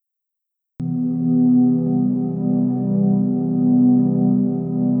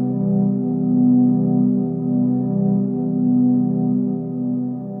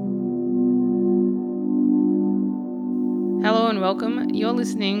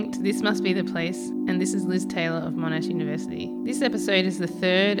listening to This Must Be the Place, and this is Liz Taylor of Monash University. This episode is the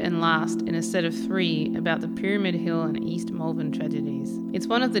third and last in a set of 3 about the Pyramid Hill and East Malvern tragedies. It's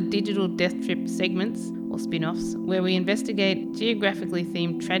one of the digital Death Trip segments, or spin-offs, where we investigate geographically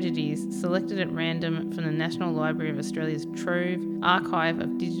themed tragedies selected at random from the National Library of Australia's Trove archive of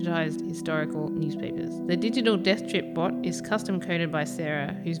digitised historical newspapers. The digital Death Trip bot is custom coded by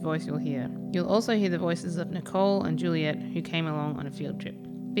Sarah, whose voice you'll hear. You'll also hear the voices of Nicole and Juliet, who came along on a field trip.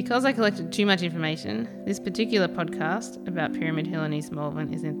 Because I collected too much information, this particular podcast about Pyramid Hill and East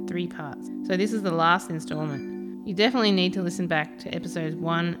Malvern is in 3 parts, so this is the last instalment. You definitely need to listen back to episodes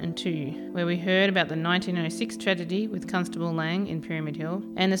 1 and 2, where we heard about the 1906 tragedy with Constable Lang in Pyramid Hill,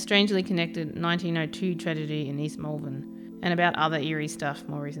 and the strangely connected 1902 tragedy in East Malvern, and about other eerie stuff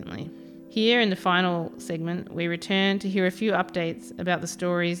more recently. Here in the final segment, we return to hear a few updates about the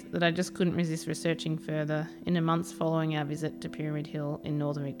stories that I just couldn't resist researching further in the months following our visit to Pyramid Hill in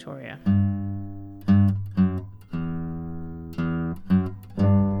northern Victoria.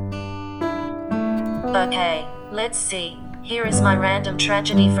 Okay, let's see. Here is my random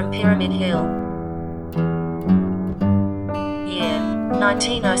tragedy from Pyramid Hill. Year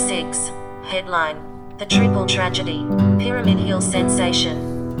 1906. Headline: The Triple Tragedy. Pyramid Hill Sensation.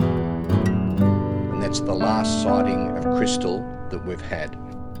 That's the last sighting of Crystal that we've had.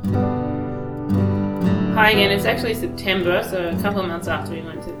 Hi again, it's actually September, so a couple of months after we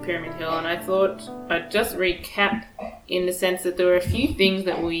went to Pyramid Hill, and I thought I'd just recap in the sense that there were a few things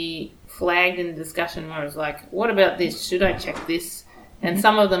that we flagged in the discussion where I was like, what about this? Should I check this? And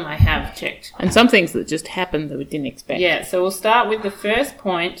some of them I have checked. And some things that just happened that we didn't expect. Yeah, so we'll start with the first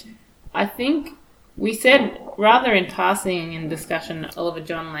point. I think we said, rather in passing in discussion, Oliver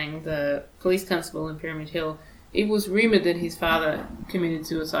John Lang, the police constable in Pyramid Hill, it was rumoured that his father committed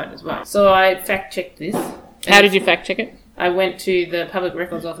suicide as well. So I fact-checked this. How did you fact-check it? I went to the Public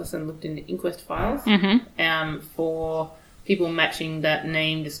Records Office and looked in the inquest files for people matching that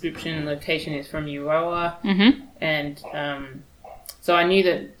name, description, location is from Euroa. And so I knew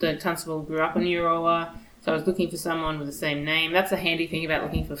that the constable grew up in Euroa. So I was looking for someone with the same name. That's a handy thing about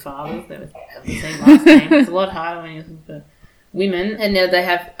looking for fathers. They have the same last name. It's a lot harder when you're looking for women. And now they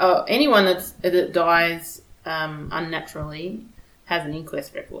have anyone that dies unnaturally has an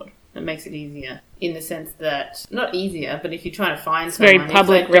inquest record. It makes it easier in the sense that, not easier, but if you're trying to find someone, very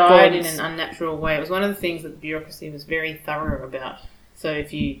public if they died records. in an unnatural way, it was one of the things that the bureaucracy was very thorough about. So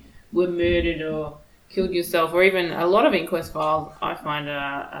if you were murdered or killed yourself, or even a lot of inquest files I find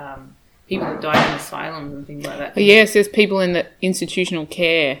are people that died in asylums and things like that. Yes, there's people in the institutional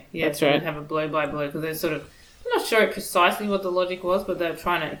care. Yeah, that's so right. they have a blow-by-blow because they're sort of, I'm not sure precisely what the logic was, but they're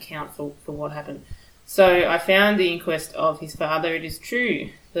trying to account for what happened. So I found the inquest of his father. It is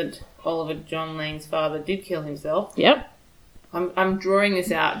true that Oliver John Lang's father did kill himself. Yep. I'm drawing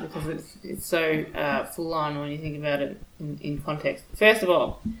this out because it's so full-on when you think about it in context. First of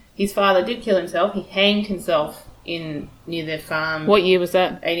all, his father did kill himself. He hanged himself near their farm. What year was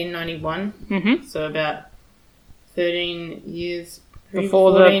that? 1891. Mm-hmm. So about 13 years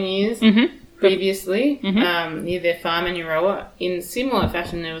before 14 years previously, Mm-hmm. near their farm in Euroa. In similar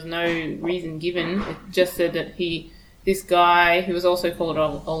fashion, there was no reason given. It just said that this guy, who was also called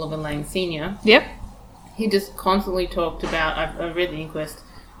Oliver Lang Sr., Yep. he just constantly talked about, I read the inquest,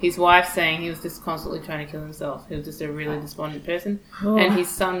 his wife saying he was just constantly trying to kill himself. He was just a really despondent person. Oh. And his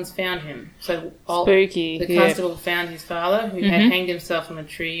sons found him. So Spooky. the constable found his father, who had hanged himself from a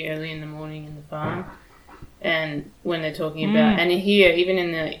tree early in the morning in the farm. And when they're talking about, and here, even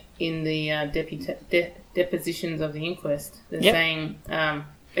in the depositions of the inquest, they're saying,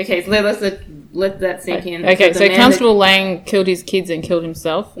 okay, so let's let that sink in. Okay, so Constable Lang killed his kids and killed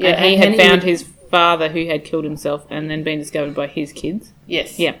himself. Yeah, and he had found his father who had killed himself and then been discovered by his kids.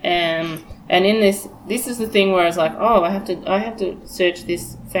 Yes. Yeah. And in this is the thing where I was like, oh, I have to search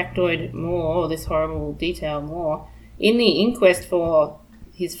this factoid more, or this horrible detail more. In the inquest for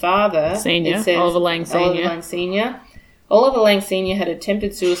his father, Senior, it says, Oliver Lang Sr. Oliver Lang Sr. had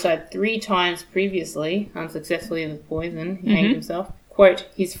attempted suicide 3 times previously, unsuccessfully with poison. He hanged himself. Quote,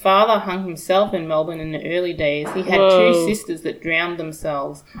 his father hung himself in Melbourne in the early days. He had 2 sisters that drowned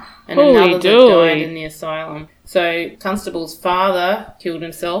themselves and another that died in the asylum. So Constable's father killed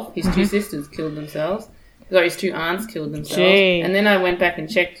himself. His 2 sisters killed themselves. Sorry, his 2 aunts killed themselves. Gee. And then I went back and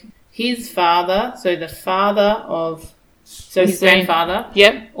checked his father, so the father of... So his grandfather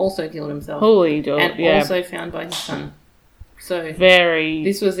also killed himself. Holy dog, and also found by his son. So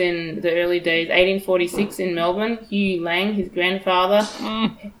this was in the early days, 1846 in Melbourne. Hugh Lang, his grandfather.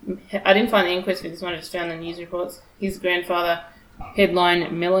 I didn't find the inquest for this one, I just found the news reports. His grandfather,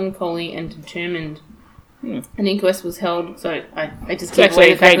 headline, melancholy and determined. An inquest was held. So I just It's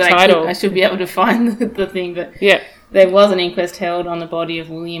actually a great title. I should be able to find the thing, but Yeah. there was an inquest held on the body of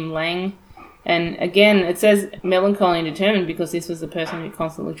William Lang. And again, it says melancholy and determined because this was the person who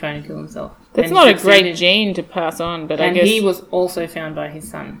constantly trying to kill himself. That's And not a succeeded. great gene to pass on, but I And guess he was also found by his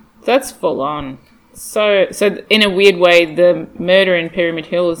son. that's full on. So in a weird way, the murder in Pyramid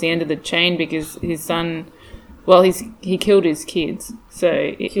Hill is the end of the chain because his son, well, he killed his kids.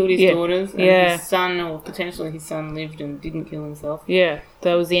 So He killed his daughters, and Yeah. his son, or potentially his son, lived and didn't kill himself. Yeah,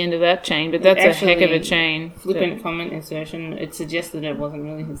 that was the end of that chain, but that's a heck of a Actually, chain. Flippant comment insertion, it suggests that it wasn't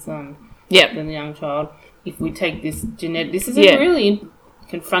really his son, Yeah. the young child. If we take this this is Yeah. a really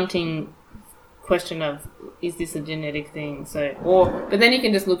confronting question of, is this a genetic thing? But then you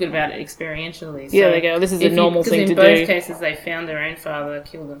can just look at it experientially. So Yeah, they go, this is a normal thing to Because in do. both cases, they found their own father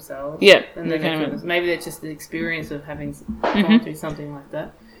killed themselves. Yeah, And they then they kinda- killed them. Maybe that's just the experience of having Mm-hmm. gone through something like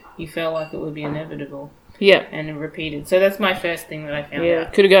that. You felt like it would be inevitable Yeah. and it repeated. So that's my first thing that I found Yeah,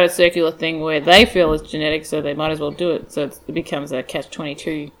 out. could have got a circular thing where they feel it's genetic, so they might as well do it. So it becomes a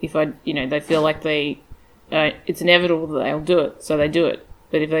catch-22. If they feel like it's inevitable that they'll do it, so they do it.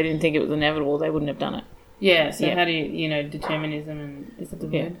 But if they didn't think it was inevitable, they wouldn't have done it. Yeah, so Yeah. how do you, determinism and, is that the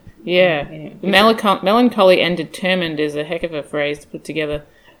Yeah. word? Yeah. Anyway. Melancholy and determined is a heck of a phrase to put together.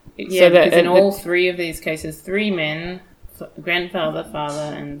 Yeah, that- because in the- all three of these cases, three men, grandfather,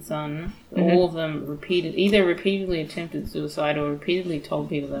 father, and son, all of them either repeatedly attempted suicide or repeatedly told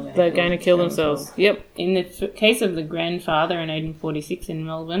people They're going to kill themselves. Yep. In the case of the grandfather in 1846 in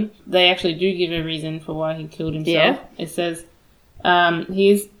Melbourne, they actually do give a reason for why he killed himself. Yeah. It says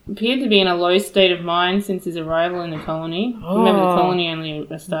he appeared to be in a low state of mind since his arrival in the colony. Remember, the colony only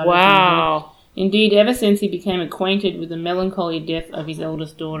started. Wow. Indeed, ever since he became acquainted with the melancholy death of his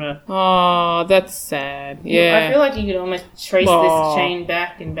eldest daughter. Oh, that's sad. Yeah. I feel like you could almost trace Aw. this chain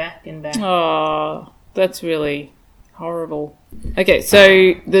back and back and back. Oh, that's really horrible. Okay, so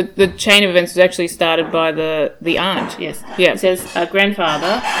the chain of events was actually started by the aunt. Yes. Yeah. It says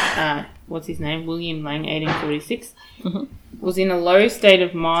grandfather, what's his name? William Lang, 1846, was in a low state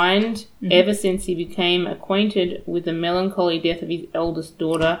of mind ever since he became acquainted with the melancholy death of his eldest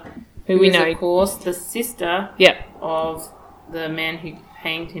daughter, who We is, know. of course, the sister Yeah. of the man who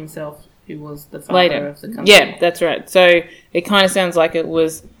hanged himself, who was the father Later. of the country. Yeah, that's right. So it kind of sounds like it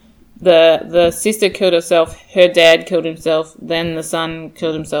was the sister killed herself, her dad killed himself, then the son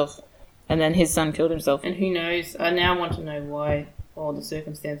killed himself, and then his son killed himself. And who knows, I now want to know why, or the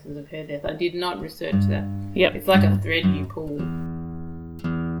circumstances of her death. I did not research that. Yep. It's like a thread you pull.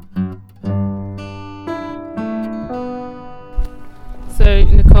 So,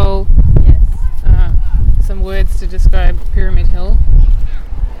 Nicole, some words to describe Pyramid Hill.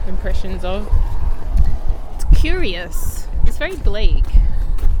 Impressions of. It's curious. It's very bleak,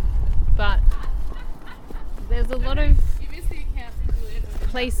 but there's a lot of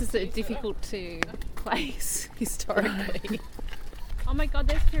places that are difficult to place historically. Oh my God,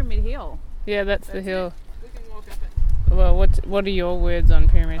 there's Pyramid Hill. Yeah, that's the hill. We can walk up it. Well, what are your words on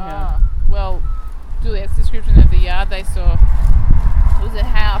Pyramid Hill? Well, Juliet's description of the yard they saw, it was a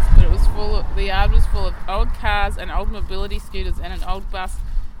house, but the yard was full of old cars and old mobility scooters and an old bus,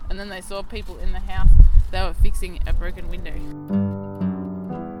 and then they saw people in the house. They were fixing a broken window.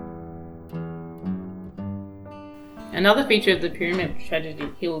 Another feature of the Pyramid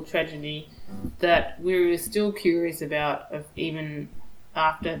Hill tragedy that we were still curious about, of even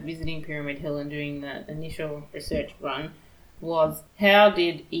after visiting Pyramid Hill and doing the initial research run, was how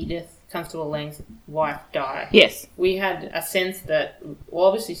did Edith, Constable Lang's wife, die? Yes. We had a sense that, well,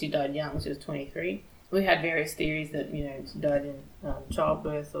 obviously she died young, she was 23. We had various theories that, she died in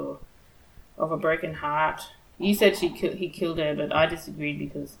childbirth or of a broken heart. You said he killed her, but I disagreed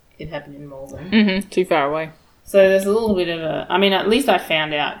because it happened in Melbourne. Too far away. So there's a little bit of at least I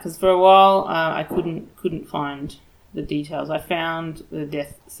found out, because for a while I couldn't find the details. I found the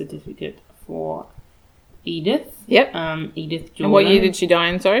death certificate for Edith. Yep. Edith Jordan. And what year did she die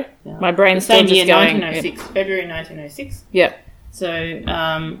in, sorry? Yeah. My brain's The still same just year, going. 1906, February 1906. Yep. So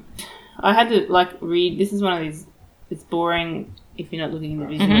I had to read. This is one of these. It's boring if you're not looking at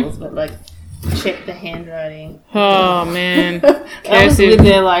the visuals, but check the handwriting. Oh, man. I was with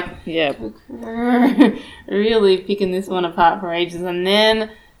there Yeah. really picking this one apart for ages, and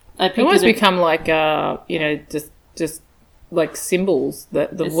then I picked It almost it up. become like, just like symbols.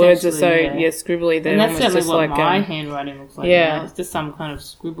 That the words are so Essentially, yeah. scribbly. They're And that's almost certainly just what like my handwriting looks like. yeah. Now. It's just some kind of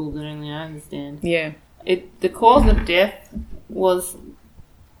scribble that only I understand. yeah. The cause of death was,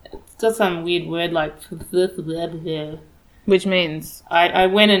 it's got some weird word like, Which means I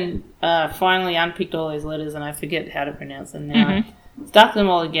went and finally unpicked all those letters, and I forget how to pronounce them now. I stuck them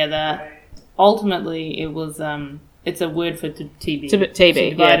all together, ultimately it was it's a word for TB.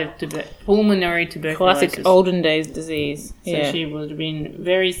 TB, yeah. Pulmonary tuberculosis. Classic olden days disease. So she would have been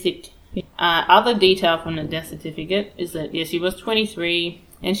very sick. Other detail from the death certificate is that, she was 23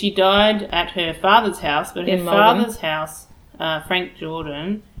 and she died at her father's house, but her father's house, Frank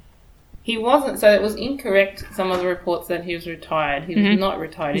Jordan, he wasn't, so it was incorrect, some of the reports that he was retired. He was not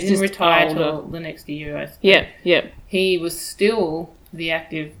retired. He didn't retire until the next year, I suppose. Yeah. He was still the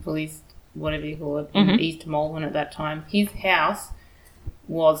active police, whatever you call it, in East Malvern at that time. His house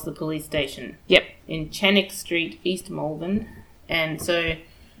was the police station. Yep. In Channick Street, East Malvern. And so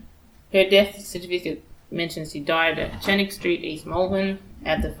her death certificate mentions she died at Channick Street, East Malvern,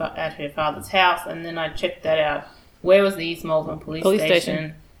 at her father's house. And then I checked that out. Where was the East Malvern police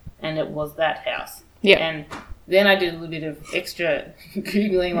station? And it was that house. Yeah. And then I did a little bit of extra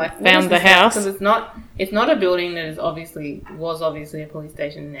Googling, like found the house. Because it's not a building that was obviously a police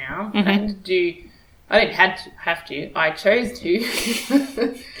station now. I didn't have to. I chose to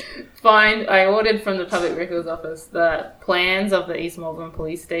I ordered from the Public Records Office the plans of the East Malvern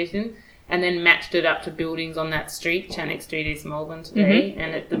police station and then matched it up to buildings on that street, Channick Street, East Malvern today.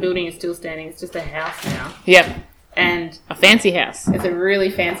 And the building is still standing. It's just a house now. Yep. And a fancy house. It's a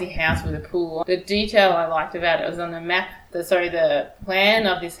really fancy house with a pool. The detail I liked about it was on the map, the plan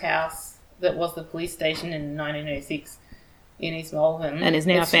of this house that was the police station in 1906 in East Malvern. And is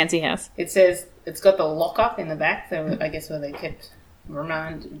now a fancy house. It says it's got the lockup in the back, so I guess where they kept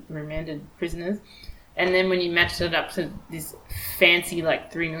remanded prisoners. And then when you matched it up to this fancy,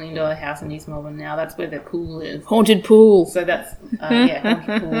 like, $3 million house in East Malvern now, that's where the pool is. Haunted pool. So that's,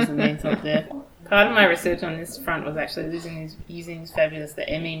 haunted pool is the main top there. Part of my research on this front was actually using these fabulous, the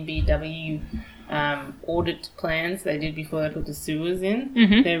MNBW audit plans they did before they put the sewers in.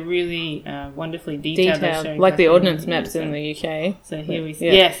 They're really wonderfully detailed. Like the ordnance maps in the UK. So here we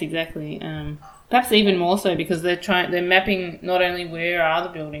see. Yes, exactly. Perhaps even more so because they're mapping not only where are the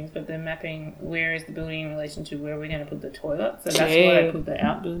buildings, but they're mapping where is the building in relation to where we're going to put the toilet. So that's why I put the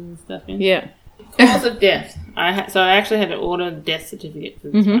outbuilding stuff in. Yeah. Cause of death. I actually had to order a death certificate for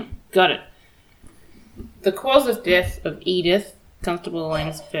this one. Got it. The cause of death of Edith, Constable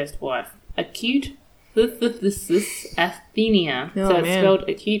Lang's first wife. Acute asthenia. So it's spelled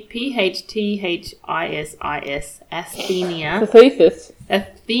acute, Phthis, asthenia.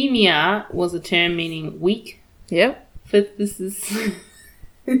 Asthenia was a term meaning weak. Yep. Phthis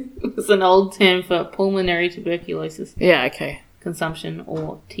was an old term for pulmonary tuberculosis. Yeah, okay. Consumption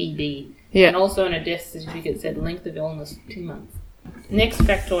or TB. Yeah. And also in a death certificate said length of illness 2 months. Next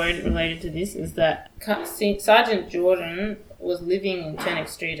factoid related to this is that Sergeant Jordan was living in Channick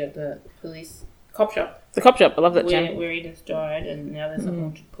Street at the police cop shop. The cop shop, I love that term. Where Edith died, and now there's a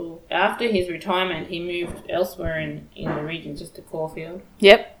haunted pool. After his retirement, he moved elsewhere in the region, just to Caulfield.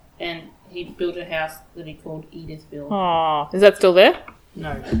 Yep. And he built a house that he called Edithville. Oh, is that still there?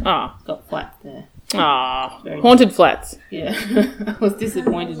 No. Oh. It's got flats there. Ah, haunted flats. Yeah. I was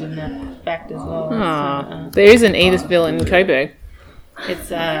disappointed in that fact as well. Oh. There is an Edithville in Coburg. It's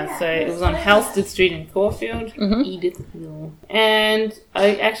so it was on Halstead Street in Caulfield, Edithville, and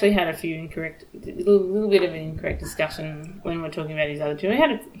I actually had a little bit of an incorrect discussion when we're talking about his other two.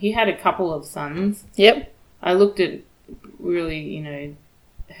 He had a couple of sons. Yep. I looked at really,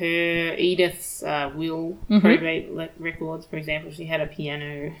 her Edith's will probate records. For example, she had a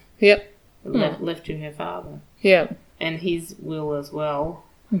piano. Yep. Left to her father. Yep. And his will as well.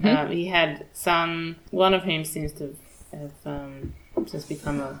 He had son. One of whom seems to have just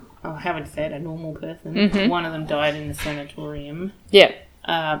become a normal person. One of them died in the sanatorium. Yeah.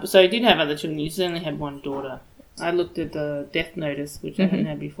 So he did have other children. He certainly had one daughter. I looked at the death notice, which I hadn't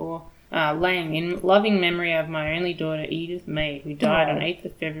had before. Laying in loving memory of my only daughter Edith May, who died on 8th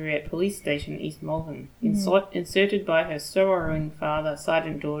of February at Police Station East Malvern, inserted by her sorrowing father,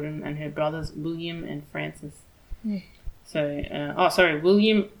 Sergeant Jordan, and her brothers William and Francis. So,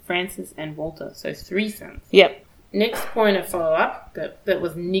 William, Francis, and Walter. So 3 sons. Yep. Next point of follow-up that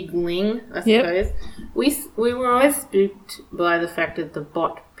was niggling, I suppose. We were always spooked by the fact that the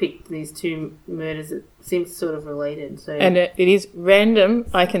bot picked these 2 murders that seemed sort of related. So and it is random.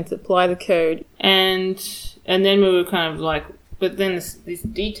 I can supply the code. And then we were kind of like, but then this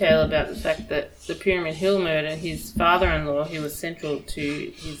detail about the fact that the Pyramid Hill murder, his father-in-law, who was central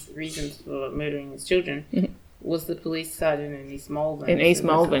to his reasons for murdering his children, was the police sergeant in East Malvern. In East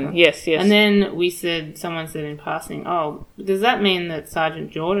Malvern, yes. And then someone said in passing, does that mean that Sergeant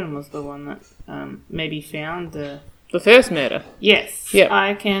Jordan was the one that maybe found the first murder? Yes. Yep.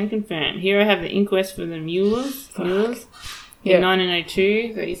 I can confirm. Here I have the inquest for the Muellers. In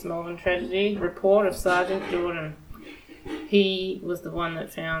 1902, the East Malvern tragedy, report of Sergeant Jordan. he was the one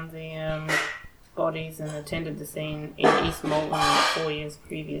that found the bodies and attended the scene in East Malvern 4 years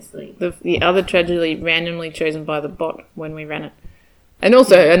previously. The other tragedy randomly chosen by the bot when we ran it. And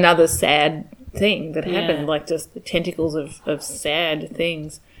also another sad thing that happened, like just the tentacles of sad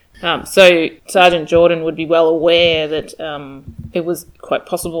things. So Sergeant Jordan would be well aware that it was quite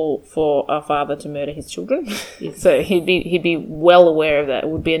possible for our father to murder his children. Yes. So he'd be well aware of that. It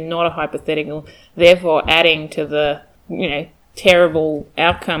would be not a hypothetical, therefore adding to the terrible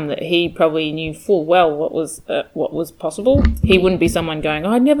outcome that he probably knew full well what was possible. He wouldn't be someone going,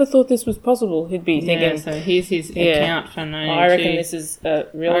 I never thought this was possible. He'd be thinking, so here's his account from 1992. I reckon this is a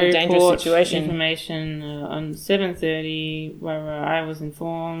really dangerous situation. Information on 7:30 where I was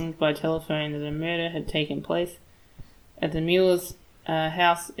informed by telephone that a murder had taken place at the Mueller's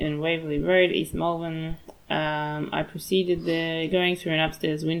house in Waverley Road, East Malvern. I proceeded there. Going through an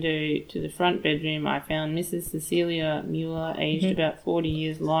upstairs window to the front bedroom, I found Mrs. Cecilia Mueller, aged about 40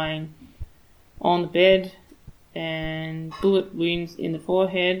 years, lying on the bed and bullet wounds in the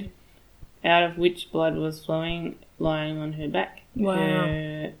forehead, out of which blood was flowing, lying on her back. Wow.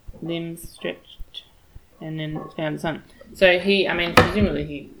 Her limbs stretched, and then found the son. So presumably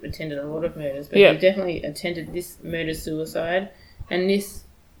he attended a lot of murders, but he definitely attended this murder-suicide, and this,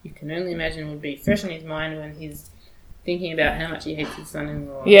 you can only imagine, would be fresh in his mind when he's thinking about how much he hates his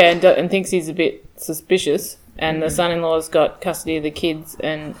son-in-law. Yeah, and thinks he's a bit suspicious. And the son-in-law's got custody of the kids,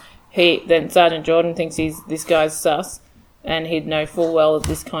 and then Sergeant Jordan thinks this guy's sus, and he'd know full well that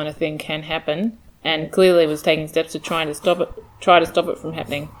this kind of thing can happen, and clearly was taking steps to try to stop it from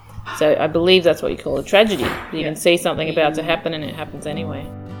happening. So I believe that's what you call a tragedy. You can see something about to happen, and it happens anyway.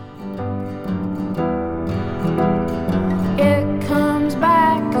 It comes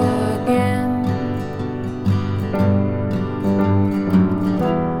back again.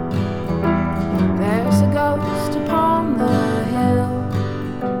 There's a ghost upon the hill.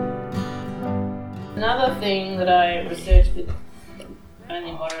 Another thing that I researched with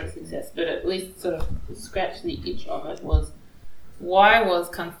only moderate success, but at least sort of scratched the itch of it, was why was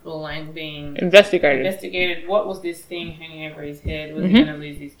Constable Lang being investigated? What was this thing hanging over his head? Was he going to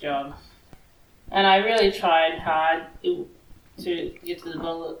lose his job? And I really tried hard to get to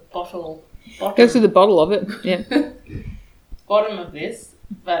the bottom. Go to the bottle of it, yeah. Bottom of this,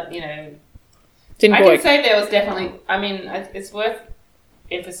 but I can say there was definitely. It's worth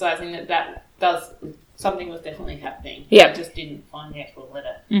emphasising that something was definitely happening. Yeah, I just didn't find the actual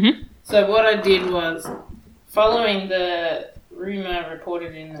letter. Mm-hmm. So what I did was, following the rumour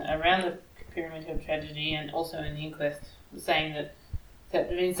reported around the Pyramid Hill tragedy and also in the inquest, saying that there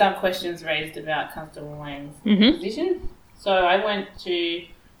had been some questions raised about Constable Lang's position. So I went to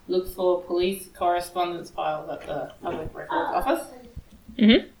look for police correspondence files at the Public Records Office.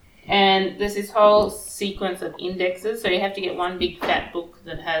 Mm-hmm. And there's this whole sequence of indexes. So you have to get one big fat book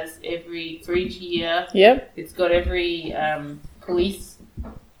that has for each year. Yep. It's got every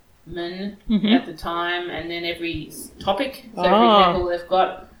policeman at the time, and then every topic. So, for example, they've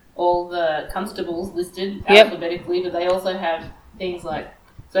got all the constables listed alphabetically, but they also have things like,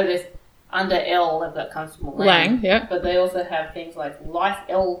 so there's under L, they've got Constable Lang, but they also have things like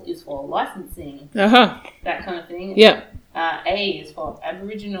L is for licensing, that kind of thing. Yeah. A is for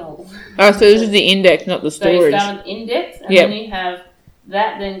Aboriginal. Oh, so this is the index, not the storage. So you start with index, and then you have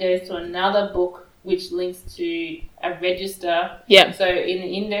that then goes to another book which links to a register. Yeah. So in the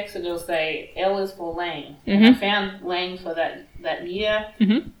index it'll say L is for Lang. And I found Lang for that year.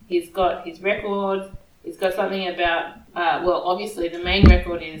 Mm-hmm. He's got his record. He's got something about, obviously the main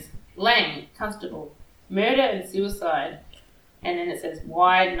record is Lang, Constable, murder and suicide. And then it says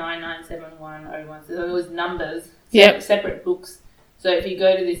wide 997101. So there was numbers, separate books. So if you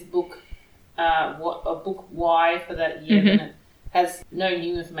go to this book, book Y for that year, then it has no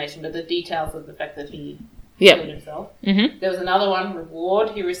new information, but the details of the fact that he killed himself. Mm-hmm. There was another one,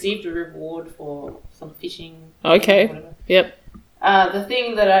 reward. He received a reward for some fishing. Okay. Whatever. Yep. The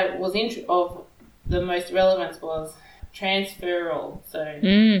thing that I was of the most relevance was transferal. So,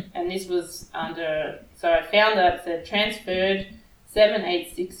 and this was under. So I found that it said transferred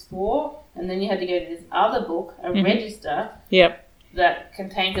 7864, and then you had to go to this other book, a register. Yep. That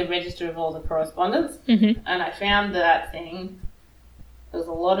contains a register of all the correspondence, and I found that thing. There was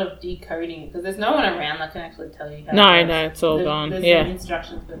a lot of decoding because there's no one around that can actually tell you how. No, it's all gone. There's some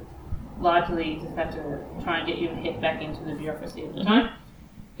instructions, but largely you just have to try and get your head back into the bureaucracy at the time.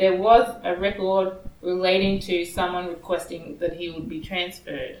 There was a record relating to someone requesting that he would be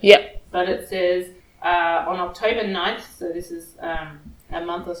transferred. Yep. But it says on October 9th, so this is a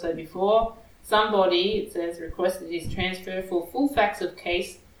month or so before, somebody, it says, requested his transfer for full facts of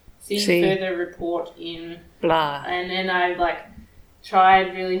case see further report in Blah. And then I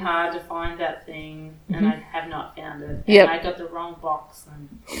tried really hard to find that thing, and I have not found it. And I got the wrong box, and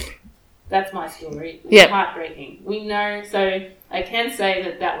that's my story. It's heartbreaking. We know, so I can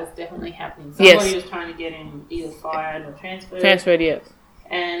say that was definitely happening. Somebody was trying to get him either fired or transferred. Transferred, yes.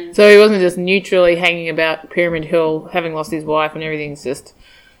 And so he wasn't just neutrally hanging about Pyramid Hill, having lost his wife, and everything's just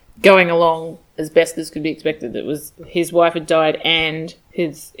going along as best as could be expected. It was his wife had died, and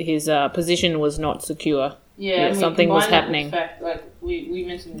his position was not secure. Yeah, something was happening. In fact, we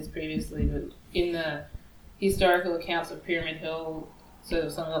mentioned this previously, but in the historical accounts of Pyramid Hill, so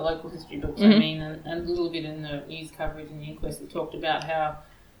some of the local history books, and a little bit in the news coverage and the inquest, that talked about how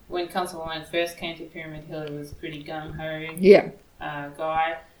when Constable Lane first came to Pyramid Hill, he was a pretty gung-ho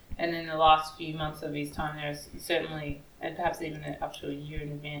guy, and in the last few months of his time there, certainly, and perhaps even up to a year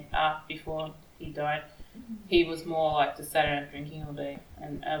in advance before he died, he was more just sat around drinking all day.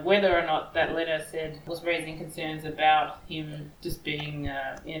 And whether or not that letter was raising concerns about him just being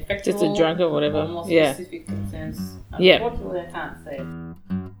ineffectual, just a drunk or whatever, or more specific concerns, unfortunately I can't say.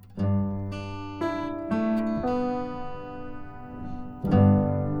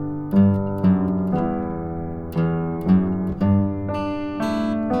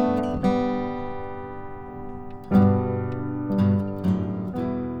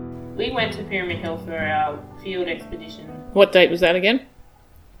 We went to Pyramid Hill for our field expedition. What date was that again?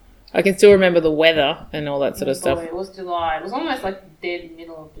 I can still remember the weather and all that sort of stuff. It was July. It was almost dead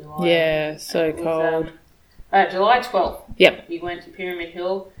middle of July. Yeah, so cold. July 12th. Yep. We went to Pyramid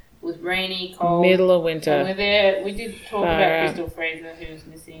Hill. It was rainy, cold. Middle of winter. And we're there. We did talk about Crystal Fraser, who was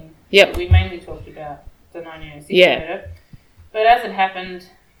missing. Yep. We mainly talked about the 1906 murder. But as it happened,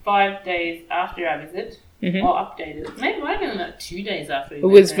 5 days after our visit, or updated. Maybe it might have been about 2 days after we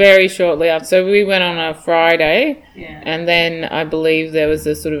went. It was very shortly after. So we went on a Friday, yeah, and then I believe there was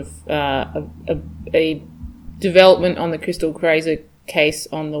a sort of a development on the Crystal Fraser case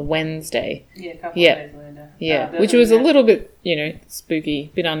on the Wednesday. Yeah, a couple of days later. Yeah, which was a little bit, spooky,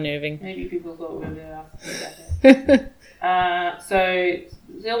 a bit unnerving. Maybe people thought we were there after. So,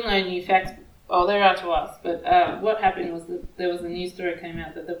 still no new facts. Oh, there are to us, but what happened was that there was a news story came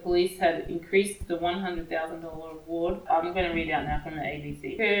out that the police had increased the $100,000 reward. I'm going to read out now from the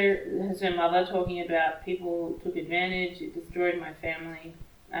ABC. Her mother talking about people took advantage, it destroyed my family.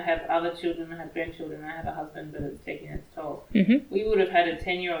 I have other children, I have grandchildren, I have a husband, but it's taking its toll. Mm-hmm. We would have had a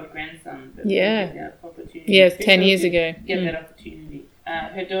 10-year-old grandson. But that opportunity. Yeah, 10 years ago. Get that opportunity.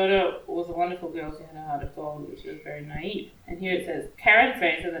 Her daughter was a wonderful girl. She had a heart of gold, which was very naive. And here it says, Karen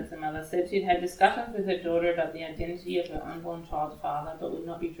Fraser, that's the mother, said she'd had discussions with her daughter about the identity of her unborn child's father, but would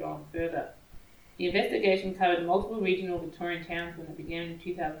not be drawn further. The investigation covered multiple regional Victorian towns when it began in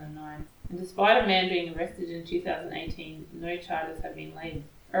 2009. And despite a man being arrested in 2018, no charges have been laid.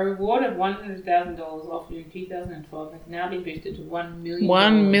 A reward of $100,000 offered in 2012 has now been boosted to $1 million.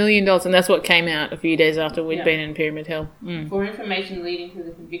 $1 million, and that's what came out a few days after we'd been in Pyramid Hill. For information leading to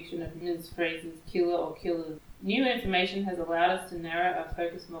the conviction of Ms. Fraser's killer or killers. New information has allowed us to narrow our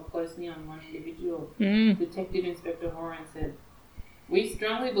focus more closely on one individual, Detective Inspector Horan said. We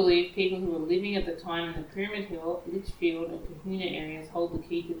strongly believe people who were living at the time in the Pyramid Hill, Litchfield and Kahuna areas hold the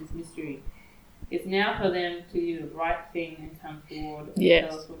key to this mystery. It's now for them to do the right thing and come forward and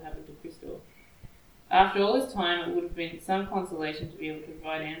tell us what happened to Crystal. After all this time, it would have been some consolation to be able to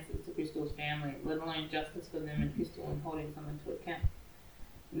provide answers to Crystal's family, let alone justice for them and Crystal and holding someone to account.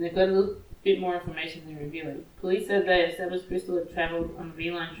 And they've got a little bit more information they're revealing. Police said they established Crystal had travelled on a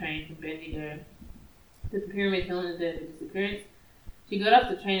V-Line train from Bendigo to the Pyramid Hill on the day of the disappearance. She got off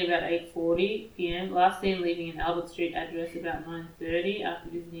the train about 8:40 p.m, last seen leaving an Albert Street address about 9:30 after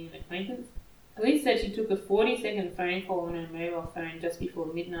visiting an acquaintance. Police said she took a 40-second phone call on her mobile phone just before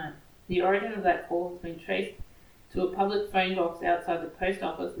midnight. The origin of that call has been traced to a public phone box outside the post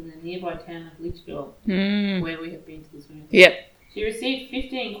office in the nearby town of Litchfield, where we have been to this morning. Yep. She received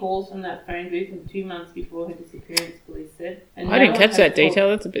 15 calls from that phone booth in 2 months before her disappearance, police said. And I didn't catch that detail.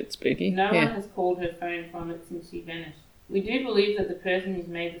 That's a bit spooky. No one has called her phone from it since she vanished. We do believe that the person who's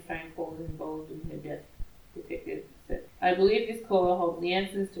made the phone call is involved in her death, Detective said. I believe this caller holds the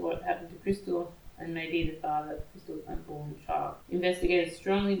answers to what happened to Crystal and may be the father of Crystal's unborn child. Investigators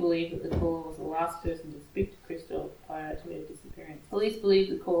strongly believe that the caller was the last person to speak to Crystal prior to her disappearance. Police believe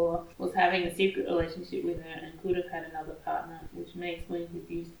the caller was having a secret relationship with her and could have had another partner, which may explain his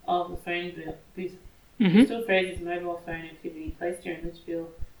use of the phone booth. Crystal Fraser's mobile phone activity placed her in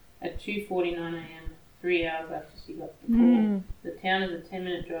Litchfield at 2:49am, 3 hours after she got the call. The town is a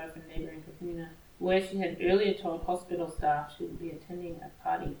 10-minute drive from neighbouring Kahuna, where she had earlier told hospital staff she would be attending a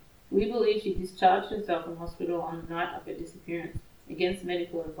party. We believe she discharged herself from hospital on the night of her disappearance. against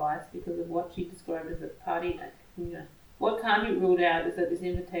medical advice because of what she described as a party acuna. What can't be ruled out is that this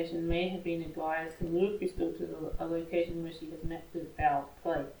invitation may have been a guise to lure Crystal to a location where she had met with foul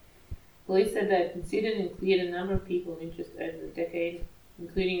play. Police said they had considered and cleared a number of people of interest over the decade,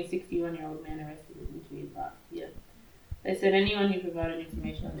 including a 61-year-old man arrested and interviewed last year. They said anyone who provided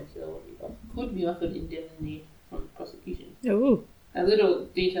information on this hill could be offered indemnity from prosecution. Ooh. A little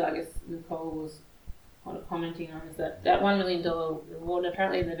detail I guess Nicole was kind of commenting on is that $1 million reward,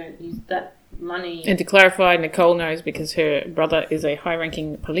 apparently they don't use that money. And to clarify, Nicole knows because her brother is a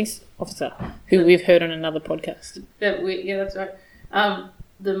high-ranking police officer who we've heard on another podcast. Yeah, that's right.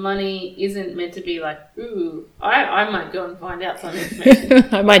 The money isn't meant to be like, ooh, I might go and find out some information.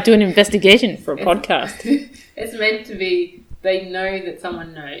 I might do an investigation for a podcast. It's meant to be, they know that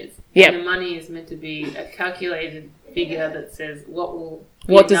someone knows. Yeah. And the money is meant to be a calculated figure that says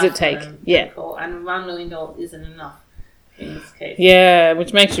what does it take? Yeah. And $1 million isn't enough in this case. Yeah,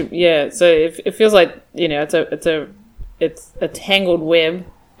 which makes you, so it feels like, it's a tangled web,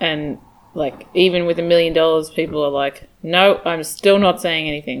 and like even with $1 million, people are like, no, I'm still not saying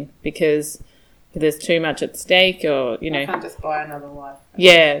anything because there's too much at stake, or I can't just buy another life.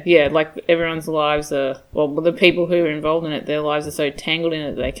 Yeah, like everyone's lives are, the people who are involved in it, their lives are so tangled in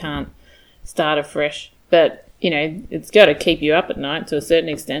it that they can't start afresh. But it's got to keep you up at night to a certain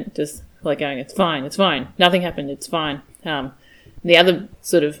extent, just like going, it's fine, nothing happened, it's fine. The other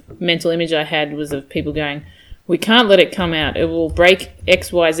sort of mental image I had was of people going, we can't let it come out, it will break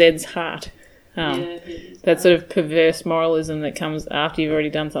XYZ's heart. That sort of perverse moralism that comes after you've already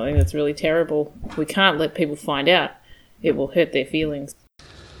done something that's really terrible. We can't let people find out, it will hurt their feelings.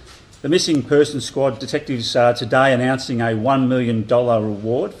 The Missing Persons Squad detectives are today announcing a $1 million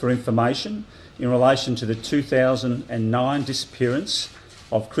reward for information in relation to the 2009 disappearance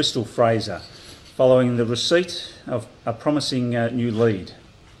of Crystal Fraser, following the receipt of a promising new lead.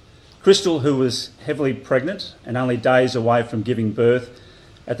 Crystal, who was heavily pregnant and only days away from giving birth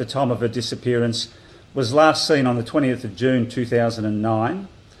at the time of her disappearance, was last seen on the 20th of June 2009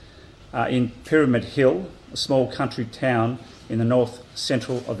 in Pyramid Hill, a small country town in the north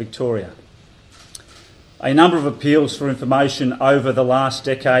central of Victoria. A number of appeals for information over the last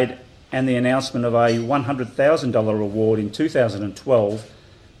decade and the announcement of a $100,000 reward in 2012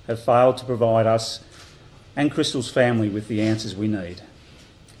 have failed to provide us and Crystal's family with the answers we need.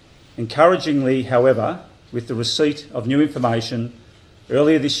 Encouragingly, however, with the receipt of new information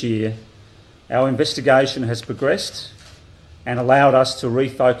earlier this year, our investigation has progressed and allowed us to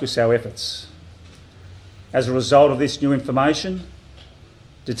refocus our efforts. As a result of this new information,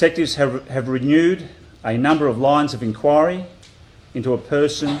 detectives have renewed a number of lines of inquiry into a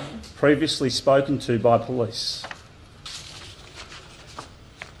person previously spoken to by police.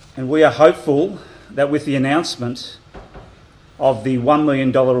 And we are hopeful that with the announcement of the $1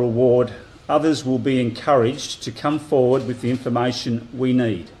 million reward, others will be encouraged to come forward with the information we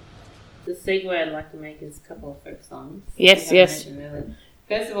need. The segue I'd like to make is a couple of folk songs. Yes.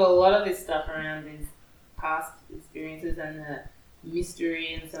 First of all, a lot of this stuff around these past experiences and the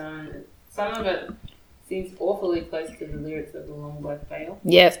mystery and so on, some of it seems awfully close to the lyrics of The Long Black Veil.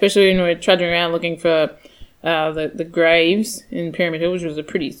 Yeah, especially when we're trudging around looking for the graves in Pyramid Hill, which was a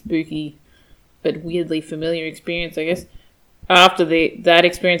pretty spooky but weirdly familiar experience, I guess. After that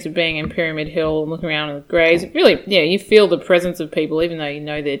experience of being in Pyramid Hill and looking around at the graves, really, you feel the presence of people, even though you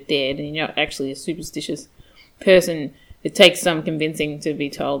know they're dead and you're not actually a superstitious person. It takes some convincing to be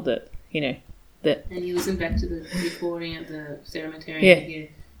told that, that... And you listen back to the recording at the cemetery,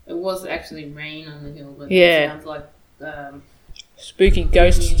 it was actually rain on the hill, but it sounds like... spooky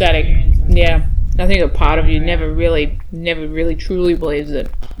ghost static. Yeah. I think a part of you never really truly believes that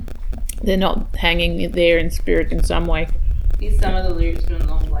they're not hanging there in spirit in some way. Here's some of the lyrics from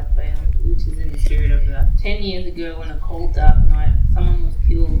Long Black Veil, which is in the spirit of that. 10 years ago, on a cold, dark night, someone was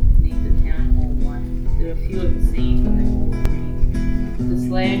killed beneath the town hall light. There were few at the scene, but they all agreed. The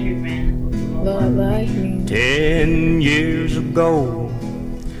slayer who ran was the Lord Lightning. 10 years ago,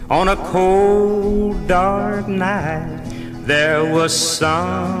 on a cold, dark night, there was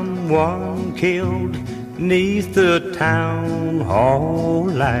someone killed beneath the town hall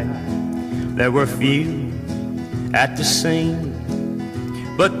light. There were few at the scene,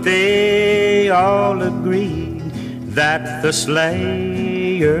 but they all agreed that the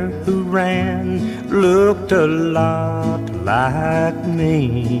slayer who ran looked a lot like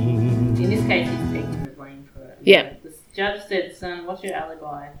me. In this case, he's taking the blame for it. Yeah. The judge said, "Son, what's your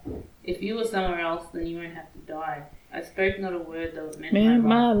alibi? If you were somewhere else, then you won't have to die. I spoke not a word though it meant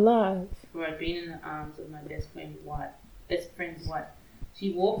my life, for I'd been in the arms of my best friend's wife.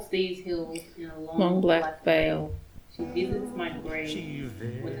 She walks these hills in a long black veil. She visits my grave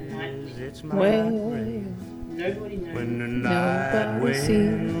when the night It's my Well, grave. nobody knows. When the night nobody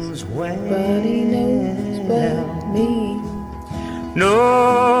winds nobody knows but me.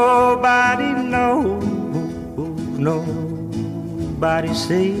 Nobody knows, nobody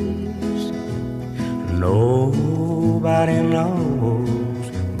sees, nobody knows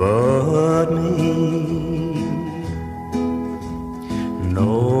but me.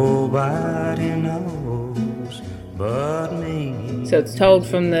 Nobody knows but me. So it's told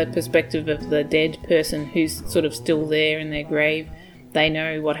from the perspective of the dead person who's sort of still there in their grave. They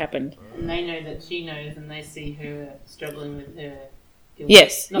know what happened. And they know that she knows, and they see her struggling with her guilt.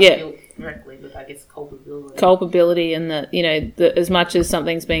 Yes, Not yeah. guilt directly, but I guess culpability. Culpability and as much as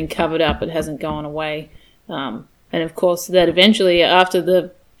something's been covered up, it hasn't gone away. And of course, that eventually, after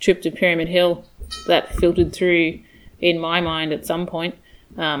the trip to Pyramid Hill, that filtered through in my mind at some point,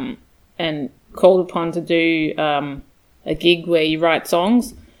 and called upon to do a gig where you write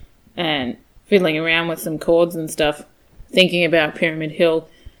songs, and fiddling around with some chords and stuff, thinking about Pyramid Hill.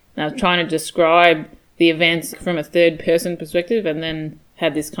 And I was trying to describe the events from a third-person perspective, and then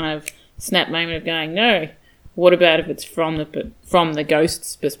had this kind of snap moment of going, no, what about if it's from the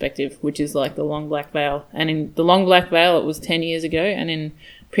ghost's perspective, which is like the Long Black Veil? And in the Long Black Veil, it was 10 years ago, and in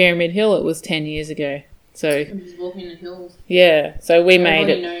Pyramid Hill, it was 10 years ago. So I'm just walking the hills. yeah, so we made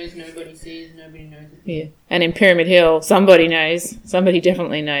it. Nobody knows, nobody sees, nobody knows. Yeah, and in Pyramid Hill, somebody knows, somebody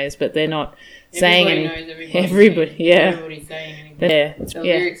definitely knows, but they're not saying Everybody anything. knows, Everybody, yeah. Everybody's saying anything. Yeah, The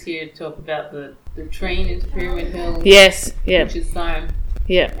yeah. lyrics here talk about the train into Pyramid Hill. Yes, yeah, Which is Siam.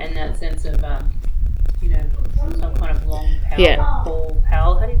 yeah. And that sense of, some kind of long power. Yeah. Powell.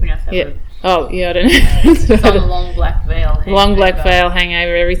 How do you pronounce that Yeah. word? Oh, yeah, I don't know. It's on the long black veil. hanging Long black over. veil hang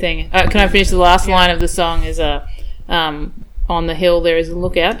over everything. Can I finish the last line of the song? Is on the hill there is a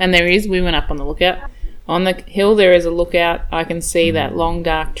lookout, and there is. We went up on the lookout. On the hill there is a lookout. I can see that long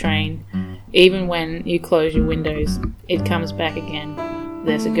dark train. Even when you close your windows, it comes back again.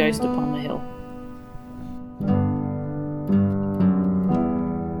 There's a ghost upon the hill.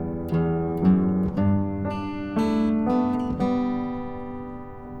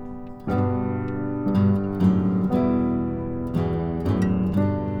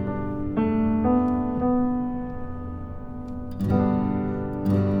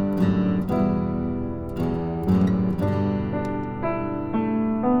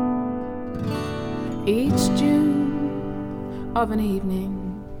 Each June of an evening,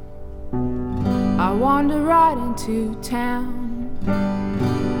 I wander right into town.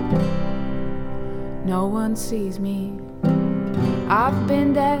 No one sees me. I've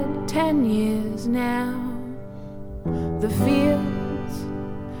been dead 10 years now. The fields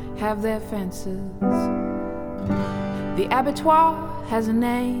have their fences. The abattoir has a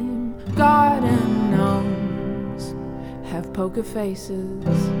name. Garden gnomes have poker faces.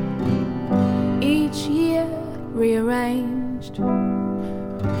 Each year rearranged,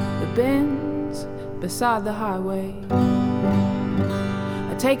 the bins beside the highway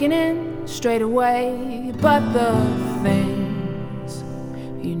are taken in straight away. But the things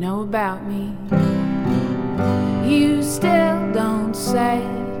you know about me, you still don't say.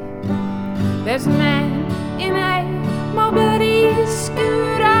 There's a man in a mobility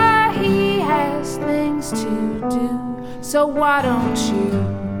scooter, he has things to do. So why don't you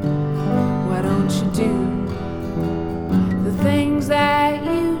do the things that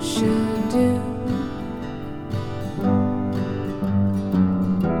you should do?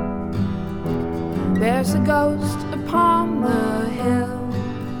 There's a ghost upon the hill.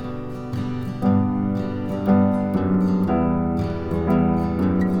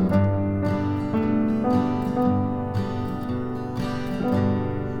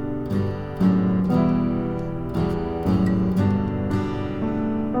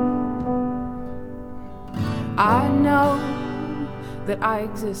 I know that I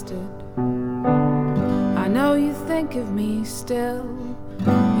existed. I know you think of me still.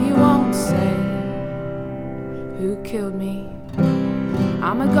 You won't say who killed me.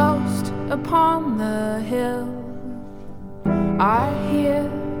 I'm a ghost upon the hill. I hear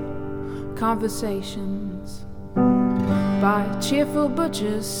conversations by cheerful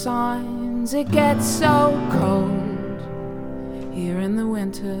butchers' signs. It gets so cold here in the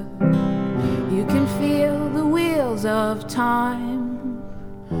winter. You can feel the wheels of time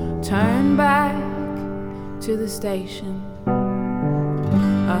turn back to the station.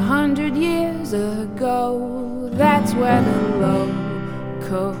 100 years ago, that's where the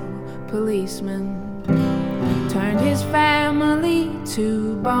local policeman turned his family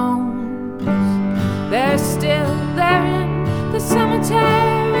to bones. They're still there in the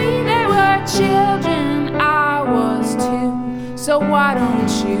cemetery. They were children, I was So why don't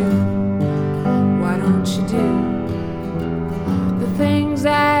you do the things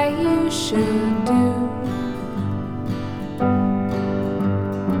that you should do?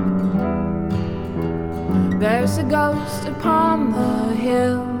 There's a ghost upon the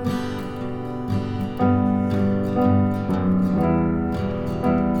hill.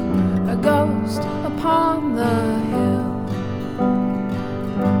 A ghost upon the hill.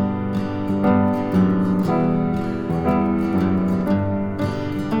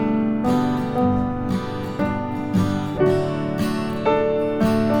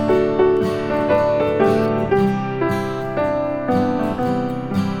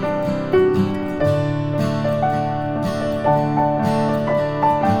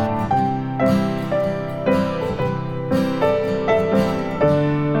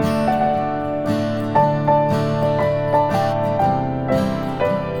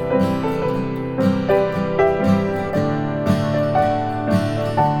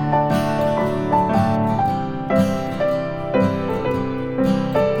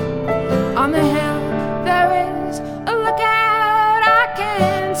 On the hill there is a lookout. I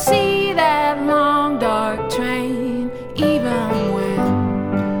can see that long dark train. Even when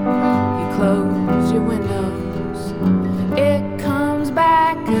you close your windows, it comes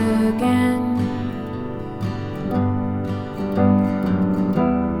back again.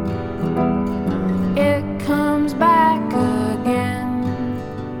 It comes back again.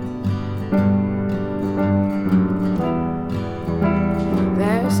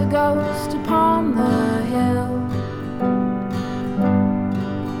 There's a ghost upon the hill.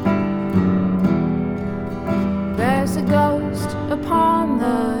 There's a ghost upon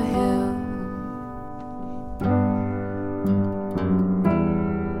the hill.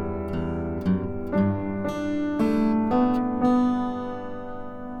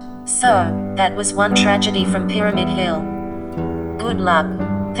 So, that was one tragedy from Pyramid Hill. Good luck.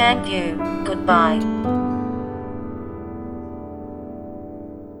 Thank you. Goodbye.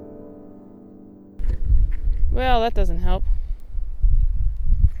 Well, that doesn't help.